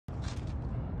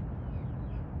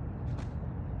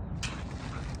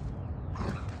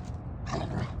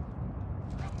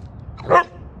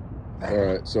All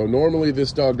right, so normally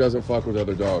this dog doesn't fuck with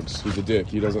other dogs. He's a dick.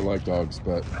 He doesn't like dogs,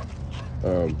 but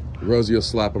Rosie will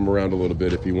slap him around a little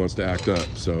bit if he wants to act up.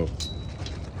 So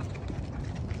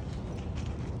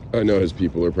I know his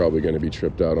people are probably going to be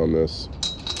tripped out on this.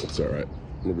 It's all right.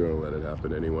 We're going to let it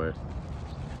happen anyway.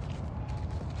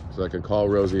 So I can call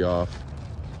Rosie off,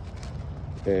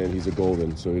 and he's a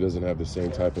golden, so he doesn't have the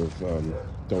same type of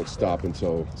don't stop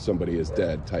until somebody is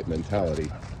dead type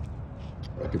mentality.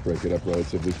 I could break it up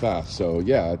relatively fast. So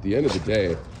yeah, at the end of the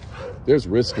day, there's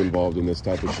risk involved in this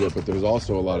type of shit, but there's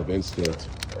also a lot of instinct.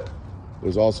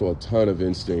 There's also a ton of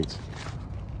instinct.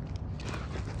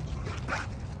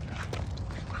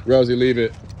 Rosie, leave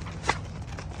it.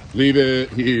 Leave it,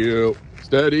 heel,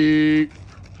 steady.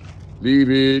 Leave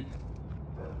it.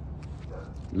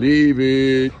 Leave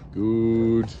it.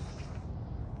 Good.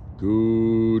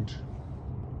 Good.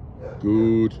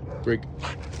 Good. Break.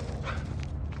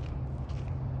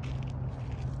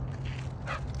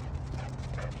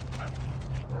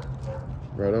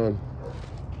 Right on.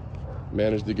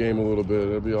 Manage the game a little bit.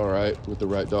 It'll be all right with the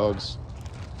right dogs.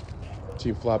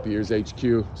 Team Floppy Ears HQ.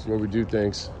 It's where we do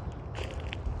things.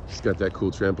 She's got that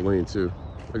cool trampoline too.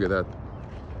 Look at that.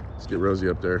 Let's get Rosie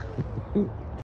up there.